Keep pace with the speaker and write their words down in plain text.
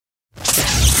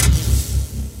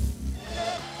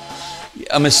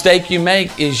a mistake you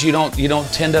make is you don't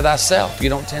tend to thyself. You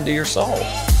don't tend to your soul.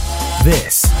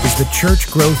 This is the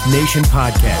Church Growth Nation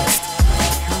podcast.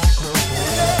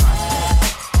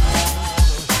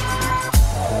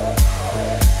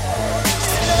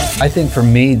 I think for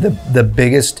me, the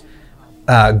biggest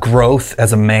growth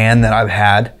as a man that I've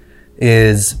had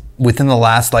is within the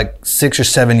last 6 or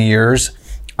 7 years,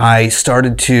 I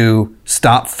started to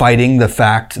stop fighting the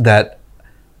fact that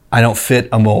I don't fit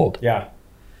a mold. Yeah.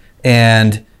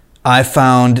 And I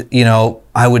found,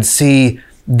 I would see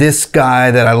this guy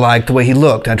that I liked, the way he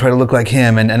looked. I tried to look like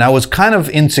him, and I was kind of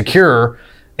insecure.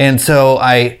 And so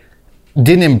I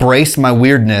didn't embrace my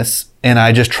weirdness, and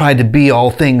I just tried to be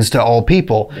all things to all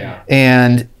people. Yeah.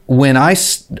 And when I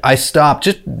stopped,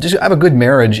 just I have a good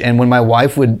marriage, and when my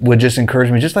wife would just encourage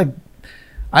me, just like,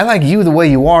 I like you the way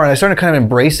you are, and I started kind of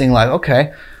embracing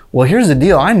okay, well, here's the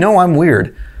deal. I know I'm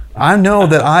weird. I know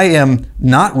that I am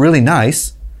not really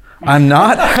nice. I'm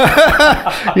not,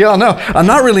 y'all know, I'm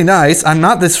not really nice. I'm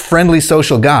not this friendly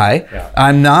social guy. Yeah.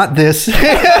 I'm not this,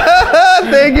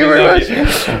 thank you very much.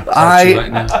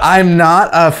 I'm not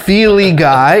a feely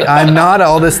guy. I'm not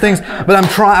all these things, but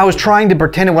I was trying to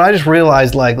pretend it when I just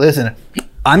realized, listen,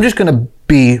 I'm just going to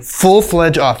be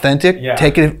full-fledged authentic,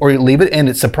 take it or leave it, and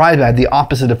it surprised me. I had the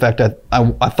opposite effect. I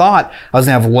thought I was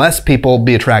going to have less people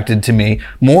be attracted to me.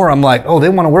 More, I'm like, oh, they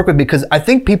want to work with me, because I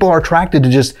think people are attracted to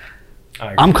just,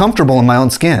 I'm comfortable in my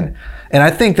own skin. And I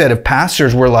think that if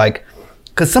pastors were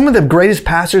because some of the greatest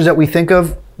pastors that we think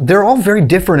of, they're all very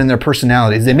different in their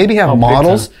personalities. They maybe have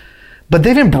models, but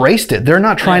they've embraced it. They're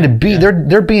not trying to be,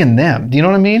 they're being them. Do you know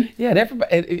what I mean? Yeah, and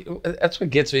everybody, that's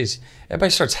what gets me is everybody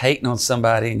starts hating on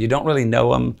somebody and you don't really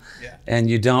know them, and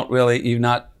you don't really, you're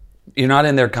not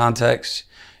in their context,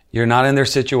 you're not in their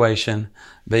situation,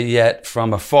 but yet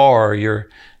from afar you're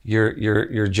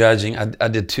judging. I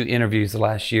did 2 interviews the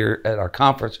last year at our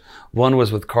conference. One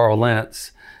was with Carl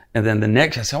Lentz, and then the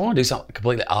next I said, I want to do something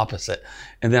completely opposite.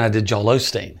 And then I did Joel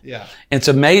Osteen. Yeah. And it's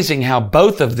amazing how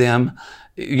both of them,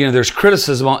 there's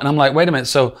criticism on, and I'm like, wait a minute,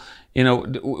 so,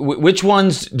 which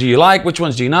ones do you like? Which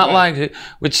ones do you not like?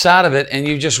 Which side of it? And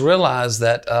you just realize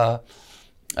that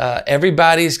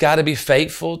everybody's got to be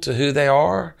faithful to who they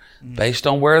are, based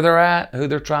on where they're at, who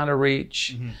they're trying to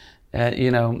reach.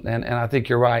 And I think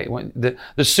you're right.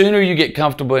 The sooner you get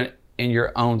comfortable in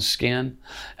your own skin,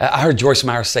 I heard Joyce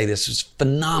Meyer say this, it was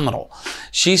phenomenal.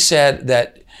 She said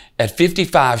that at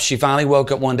 55, she finally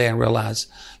woke up one day and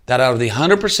realized that out of the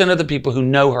 100% of the people who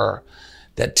know her,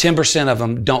 that 10% of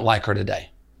them don't like her today.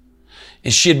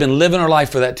 And she had been living her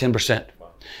life for that 10%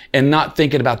 and not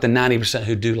thinking about the 90%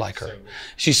 who do like her.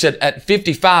 She said at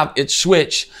 55, it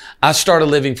switched. I started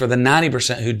living for the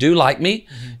 90% who do like me,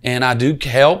 and I do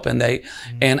help, and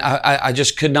I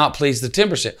just could not please the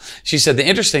 10%. She said the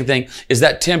interesting thing is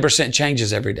that 10%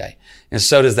 changes every day, and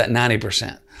so does that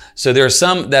 90%. So there are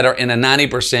some that are in a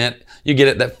 90%, you get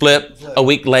it that flip a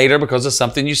week later because of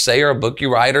something you say or a book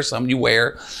you write or something you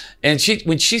wear. And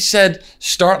when she said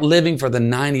start living for the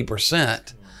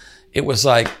 90%, it was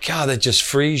like, God, that just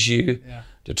frees you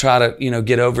to try to,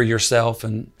 get over yourself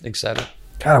and et cetera.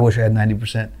 God, I wish I had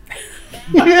 90%.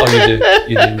 Oh,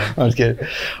 you do. I'm just kidding.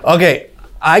 Okay,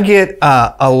 I get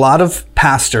a lot of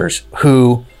pastors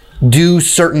who do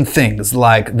certain things,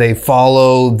 like they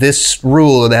follow this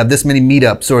rule, or they have this many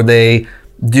meetups, or they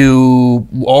do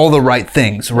all the right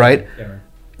things, right? Yeah.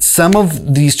 Some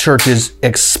of these churches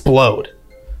explode.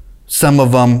 Some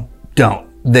of them don't.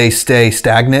 They stay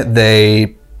stagnant.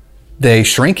 They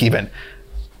shrink even.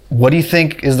 What do you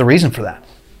think is the reason for that?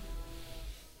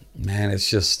 Man, it's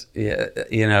just,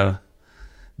 I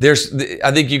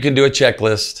think you can do a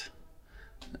checklist,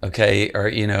 okay?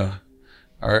 Or,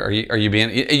 are you being,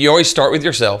 you always start with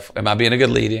yourself. Am I being a good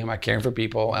leader? Am I caring for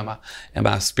people? Am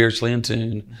I spiritually in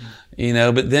tune?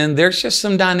 But then there's just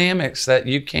some dynamics that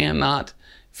you cannot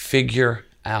figure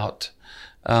out.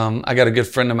 I got a good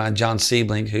friend of mine, John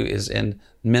Siebling, who is in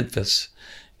Memphis.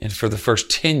 And for the first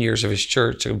 10 years of his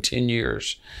church, it took him 10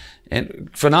 years. And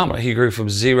phenomenal. He grew from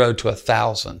 0 to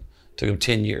 1,000. Took him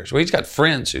 10 years. Well, he's got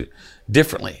friends who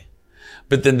differently.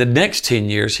 But then the next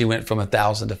 10 years, he went from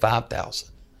 1,000 to 5,000.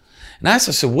 And I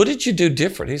said, what did you do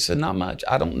different? He said, not much.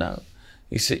 I don't know.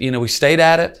 He said, we stayed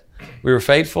at it. We were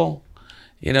faithful.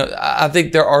 I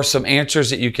think there are some answers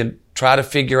that you can try to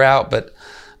figure out, but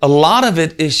a lot of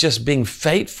it is just being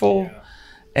faithful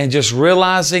and just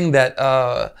realizing that,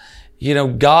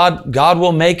 God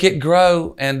will make it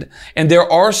grow. And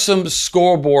there are some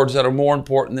scoreboards that are more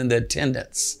important than the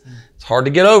attendance. It's hard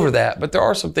to get over that, but there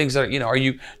are some things that, are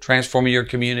you transforming your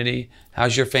community?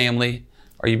 How's your family?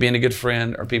 Are you being a good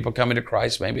friend? Are people coming to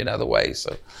Christ maybe in other ways?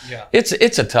 So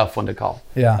it's a tough one to call.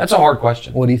 Yeah. That's a hard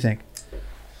question. What do you think?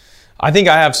 I think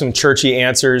I have some churchy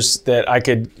answers that I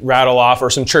could rattle off, or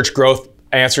some church growth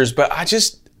answers, but I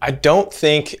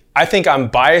think I'm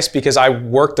biased because I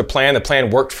worked the plan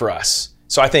worked for us.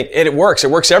 So I think it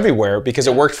works everywhere because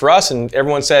it worked for us, and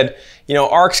everyone said,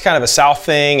 ARC's kind of a South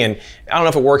thing, and I don't know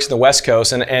if it works in the West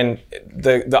Coast, and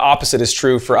the opposite is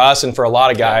true for us and for a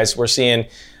lot of guys we're seeing.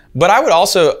 But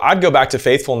I'd go back to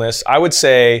faithfulness. I would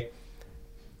say,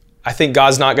 I think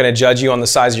God's not going to judge you on the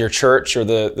size of your church or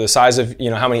the size of,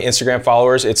 how many Instagram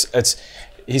followers.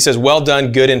 He says, well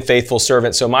done, good and faithful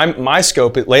servant. So my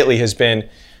scope lately has been,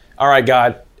 all right,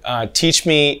 God, teach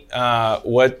me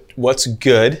what's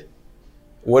good.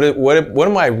 What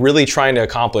am I really trying to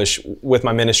accomplish with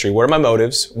my ministry? What are my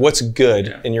motives? What's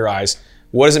good in your eyes?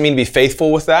 What does it mean to be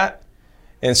faithful with that?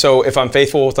 And so if I'm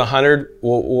faithful with 100,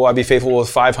 will I be faithful with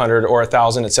 500 or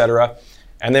 1,000, et cetera?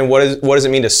 And then what does it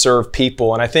mean to serve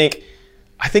people? And I think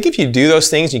if you do those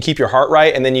things, you keep your heart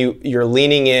right, and then you're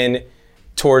leaning in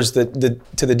towards to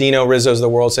the Dino Rizzos of the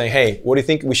world, saying, hey, what do you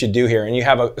think we should do here? And you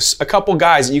have a couple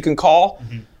guys that you can call.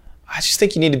 Mm-hmm. I just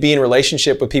think you need to be in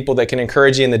relationship with people that can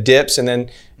encourage you in the dips, and then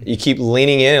you keep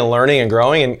leaning in and learning and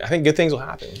growing, and I think good things will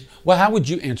happen. Well, how would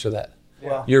you answer that?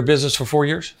 Well, you're in business for 4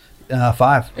 years?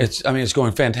 5. It's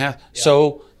going fantastic. Yeah.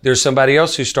 So there's somebody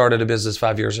else who started a business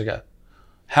 5 years ago.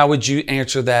 How would you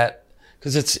answer that?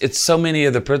 Because it's so many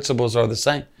of the principles are the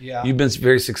same. Yeah. You've been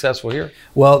very successful here.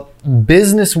 Well,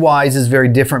 business-wise is very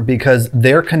different because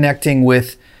they're connecting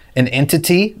with an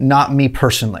entity, not me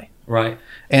personally. Right.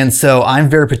 And so I'm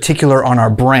very particular on our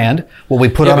brand. What we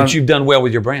put on. But you've done well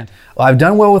with your brand. Well, I've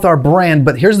done well with our brand,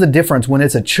 but here's the difference. When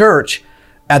it's a church,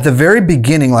 at the very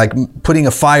beginning, like putting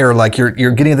a fire, like you're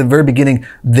getting at the very beginning,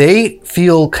 they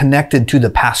feel connected to the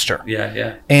pastor. Yeah,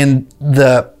 yeah. And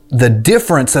the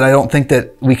difference that I don't think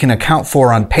that we can account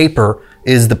for on paper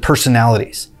is the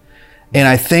personalities. And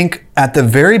I think at the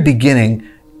very beginning,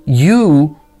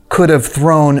 you could have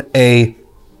thrown a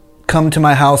come to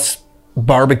my house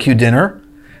barbecue dinner,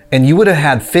 and you would have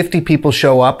had 50 people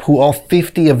show up who all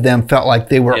 50 of them felt like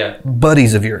they were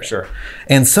buddies of yours. Sure.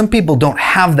 And some people don't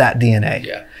have that DNA.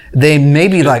 Yeah. They may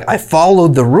be like, I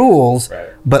followed the rules,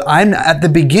 right, but I'm at the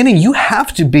beginning, you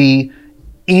have to be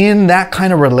in that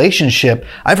kind of relationship.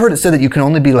 I've heard it said that you can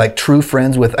only be like true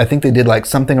friends with, I think they did like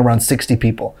something around 60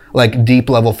 people, like deep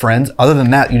level friends. Other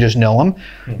than that, you just know them.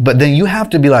 Mm-hmm. But then you have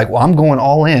to be like, well, I'm going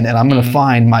all in and I'm going to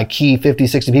find my key 50,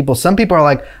 60 people. Some people are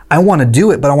like, I want to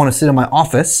do it, but I want to sit in my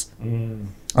office.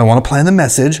 I want to plan the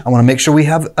message. I want to make sure we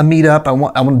have a meetup. I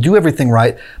want to do everything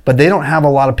right. But they don't have a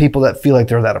lot of people that feel like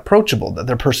they're that approachable, that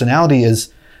their personality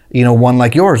is, one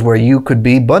like yours, where you could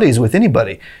be buddies with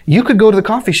anybody. You could go to the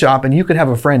coffee shop and you could have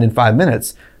a friend in 5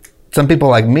 minutes. Some people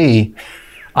like me,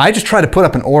 I just try to put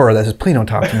up an aura that says, please don't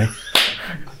talk to me.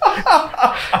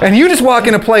 And you just walk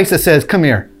in a place that says, come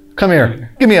here,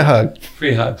 give me a hug.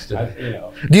 Free hugs today.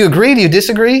 Do you agree? Do you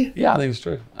disagree? Yeah, I think it's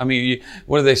true. I mean,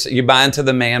 what do they say? You buy into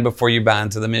the man before you buy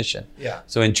into the mission. Yeah.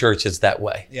 So in church, it's that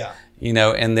way. Yeah.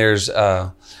 And there's,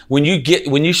 when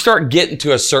you start getting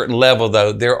to a certain level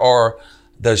though, there are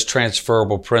those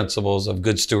transferable principles of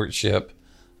good stewardship,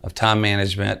 of time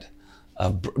management,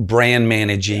 of brand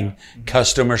managing,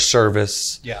 customer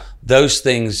service. Yeah. Those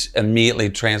things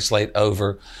immediately translate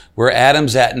over. Where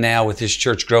Adam's at now with his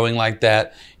church growing like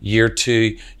that, year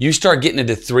 2, you start getting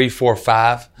into 3, 4,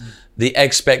 5, the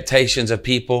expectations of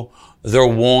people, they're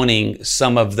wanting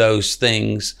some of those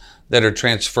things that are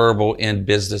transferable in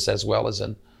business as well as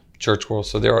in church world.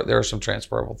 So there are some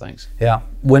transferable things. Yeah.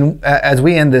 As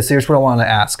we end this, here's what I want to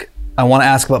ask. I want to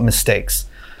ask about mistakes.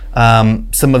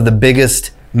 Some of the biggest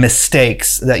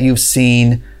mistakes that you've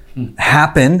seen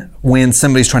happen when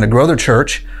somebody's trying to grow their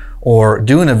church or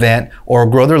do an event or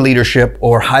grow their leadership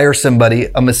or hire somebody.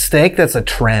 A mistake that's a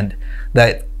trend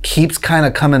that keeps kind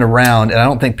of coming around, and I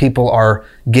don't think people are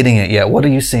getting it yet. What are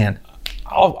you seeing?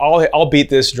 I'll beat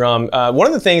this drum. One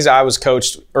of the things I was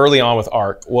coached early on with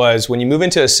ARC was when you move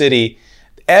into a city,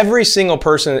 every single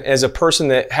person is a person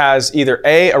that has either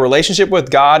a relationship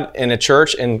with God in a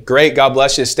church, and great, God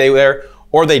bless you, stay there,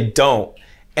 or they don't.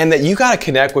 And that you got to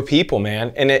connect with people,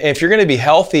 man. And if you're going to be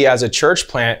healthy as a church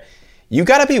plant, you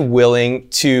got to be willing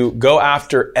to go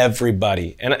after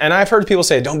everybody. And I've heard people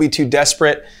say, don't be too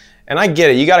desperate. And I get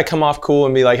it. You got to come off cool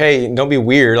and be like, hey, don't be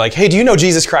weird. Like, hey, do you know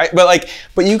Jesus Christ?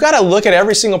 But you got to look at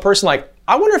every single person like,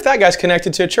 I wonder if that guy's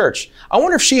connected to a church. I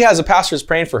wonder if she has a pastor that's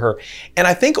praying for her. And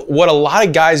I think what a lot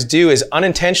of guys do is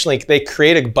unintentionally, they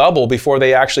create a bubble before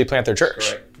they actually plant their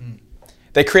church.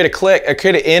 They create a clique,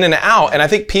 create an in and out. And I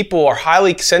think people are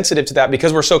highly sensitive to that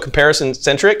because we're so comparison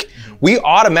centric. We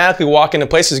automatically walk into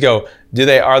places and go,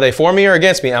 Are they for me or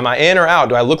against me? Am I in or out?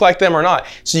 Do I look like them or not?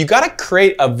 So you got to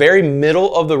create a very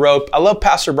middle of the road. I love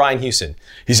Pastor Brian Houston.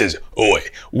 He says, "Oi,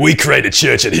 we create a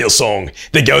church at Hillsong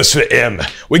that goes for M.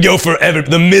 We go for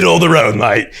the middle of the road,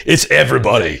 mate. It's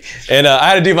everybody." And I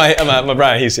had to do my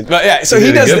Brian Houston. But yeah, so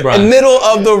he does the middle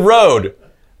of the road.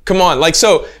 Come on, like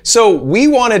so we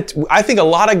wanted. I think a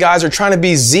lot of guys are trying to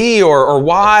be Z or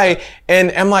Y,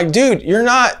 and I'm like, dude, you're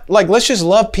not. Like, let's just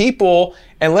love people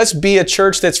and let's be a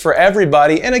church that's for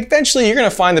everybody. And eventually, you're going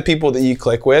to find the people that you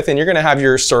click with, and you're going to have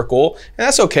your circle, and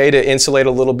that's okay to insulate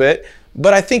a little bit.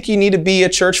 But I think you need to be a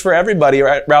church for everybody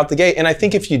right out the gate. And I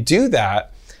think if you do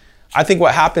that, I think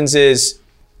what happens is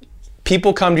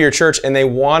people come to your church and they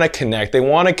want to connect.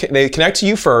 They connect to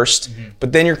you first,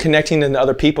 but then you're connecting to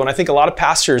other people. And I think a lot of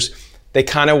pastors, they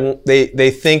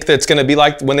think that it's going to be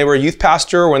like when they were a youth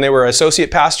pastor or when they were an associate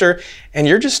pastor, and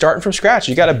you're just starting from scratch.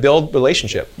 You got to build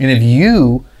relationship. And if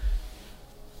you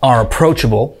are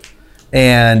approachable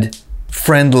and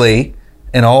friendly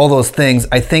and all those things,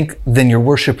 I think then your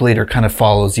worship leader kind of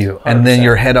follows you, 100%. And then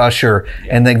your head usher,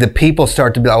 and then the people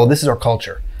start to be like, "Oh, this is our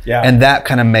culture." Yeah. And that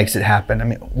kind of makes it happen. I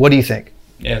mean, what do you think?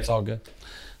 Yeah, it's all good.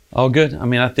 All good. I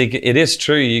mean, I think it is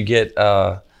true. You get,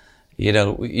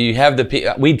 you have the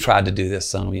people. We tried to do this,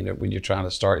 son, when you're trying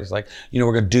to start. It's like,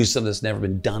 we're going to do something that's never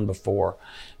been done before.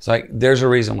 It's like, there's a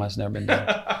reason why it's never been done.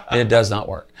 It does not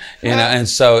work. And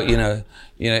so,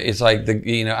 it's like,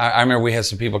 I remember we had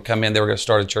some people come in, they were going to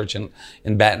start a church in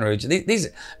Baton Rouge. These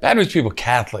Baton Rouge people,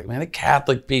 Catholic, man, they're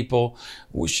Catholic people,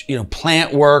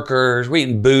 plant workers, we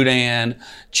eating boudin,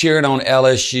 cheering on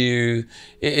LSU.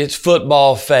 It's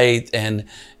football faith and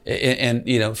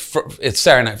it's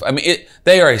Saturday night. I mean,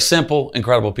 they are a simple,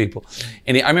 incredible people.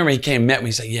 And I remember he came and met me.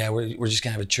 He said, "Yeah, we're just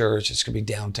gonna have a church. It's gonna be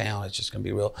downtown. It's just gonna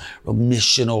be real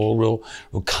missional,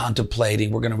 real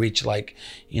contemplating. We're gonna reach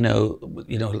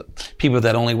people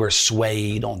that only wear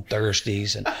suede on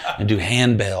Thursdays and do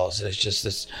handbells. And it's just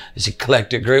this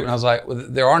eclectic group." And I was like, "Well,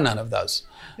 there are none of those.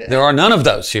 There are none of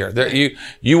those here.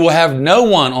 You will have no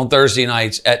one on Thursday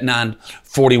nights at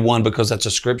 9:41 because that's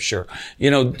a scripture.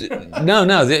 No.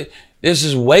 This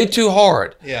is way too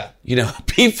hard. Yeah.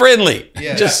 Be friendly.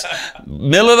 Yeah. Just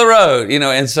middle of the road.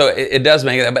 And so it does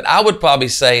make it. But I would probably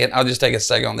say, and I'll just take a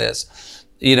second on this.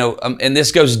 And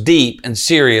this goes deep and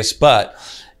serious. But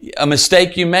a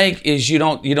mistake you make is you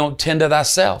don't tend to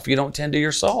thyself. You don't tend to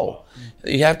your soul.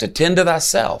 You have to tend to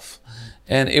thyself.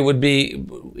 And it would be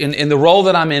in the role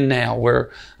that I'm in now,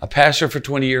 where a pastor for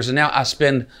 20 years, and now I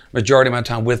spend majority of my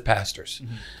time with pastors.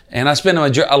 Mm-hmm. And I spend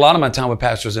a lot of my time with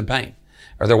pastors in pain,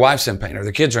 or their wife's in pain, or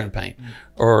their kids are in pain,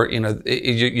 or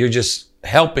you're just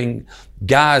helping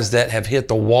guys that have hit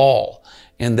the wall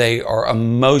and they are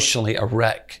emotionally a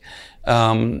wreck.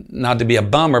 Not to be a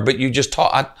bummer, but you just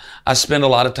talk. I spend a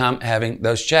lot of time having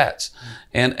those chats,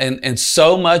 and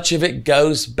so much of it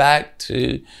goes back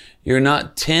to, you're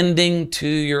not tending to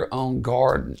your own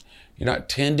garden. You're not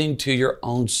tending to your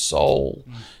own soul.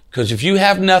 Because if you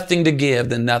have nothing to give,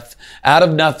 then out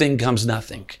of nothing comes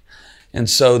nothing. And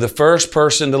so the first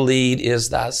person to lead is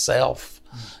thyself.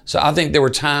 So I think there were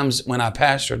times when I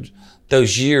pastored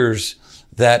those years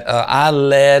that I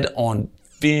led on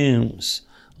fumes,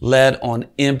 led on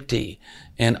empty.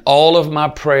 And all of my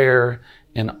prayer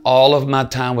and all of my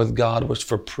time with God was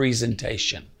for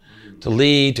presentation. To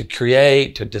lead, to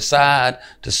create, to decide,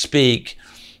 to speak.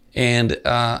 And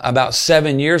about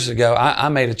 7 years ago, I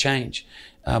made a change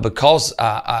because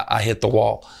I hit the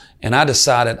wall. And I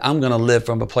decided I'm going to live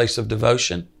from a place of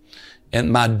devotion.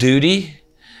 And my duty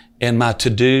and my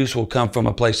to-dos will come from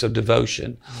a place of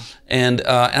devotion. And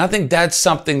I think that's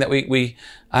something that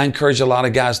I encourage a lot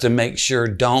of guys to make sure,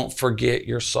 don't forget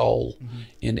your soul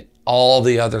in all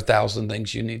the other 1,000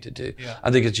 things you need to do. Yeah. I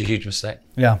think it's a huge mistake.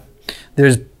 Yeah.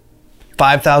 There's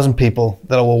 5,000 people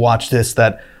that will watch this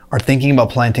that are thinking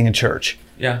about planting a church.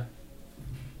 Yeah.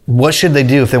 What should they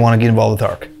do if they want to get involved with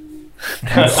ARC?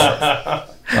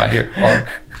 Right here, ARC.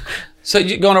 So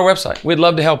you go on our website. We'd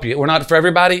love to help you. We're not for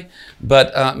everybody,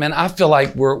 but man, I feel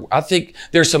like I think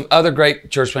there's some other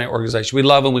great church planting organizations. We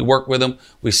love them. We work with them.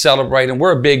 We celebrate them.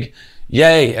 We're a big,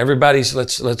 yay! Everybody's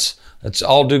let's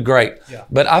all do great. Yeah.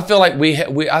 But I feel like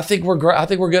I think we're great. I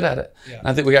think we're good at it. Yeah.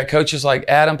 I think we got coaches like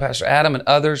Adam, Pastor Adam, and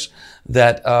others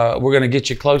that we're going to get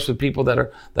you close with people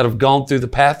that have gone through the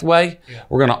pathway. Yeah.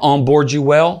 We're going to onboard you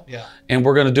well, and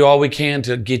we're going to do all we can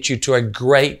to get you to a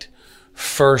great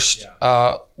first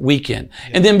weekend,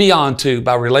 and then beyond too,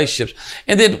 by relationships.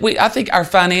 And then I think our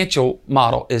financial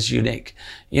model is unique.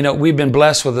 We've been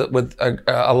blessed with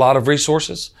a lot of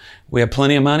resources. We have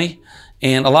plenty of money.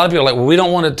 And a lot of people are like, well, we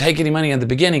don't want to take any money in the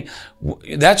beginning.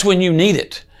 That's when you need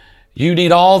it. You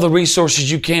need all the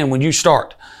resources you can when you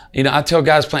start. You know, I tell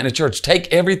guys planting a church,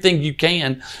 take everything you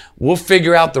can. We'll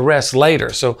figure out the rest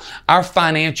later. So our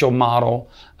financial model,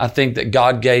 I think that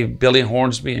God gave Billy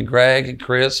Hornsby and Greg and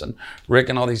Chris and Rick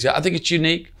and all these guys, I think it's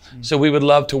unique. So we would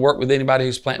love to work with anybody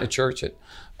who's planting a church at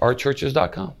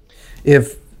ourchurches.com.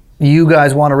 If you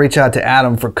guys want to reach out to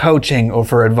Adam for coaching or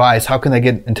for advice, how can they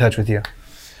get in touch with you?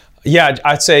 Yeah,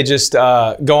 I'd say just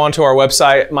go onto our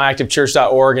website,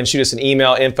 myactivechurch.org, and shoot us an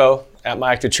email,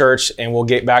 info@myactivechurch, and we'll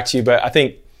get back to you. But I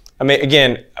think,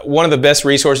 again, one of the best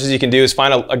resources you can do is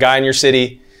find a guy in your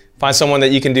city, find someone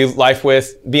that you can do life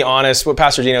with, be honest. What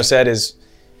Pastor Dino said is,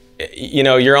 you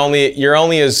know, you're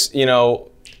only as, you know,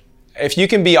 if you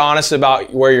can be honest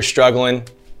about where you're struggling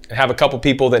and have a couple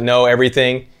people that know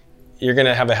everything, you're going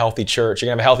to have a healthy church. You're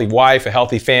going to have a healthy wife, a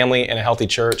healthy family, and a healthy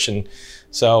church. And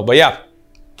so, but yeah,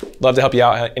 love to help you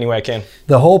out any way I can.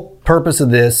 The whole purpose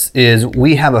of this is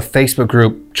we have a Facebook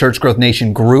group, Church Growth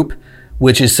Nation group,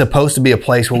 which is supposed to be a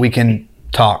place where we can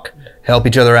talk, help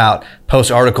each other out,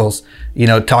 post articles, you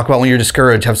know, talk about when you're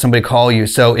discouraged, have somebody call you.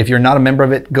 So if you're not a member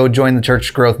of it, go join the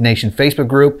Church Growth Nation Facebook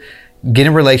group. Get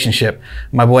in relationship.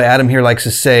 My boy Adam here likes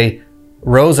to say,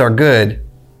 rows are good.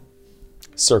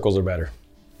 Circles are better.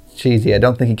 Cheesy. I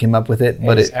don't think he came up with it,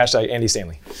 but it. Hashtag Andy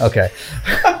Stanley. Okay.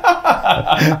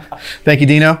 Thank you,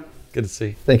 Dino. Good to see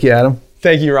you. Thank you, Adam.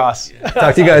 Thank you, Ross.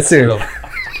 Talk to you guys soon.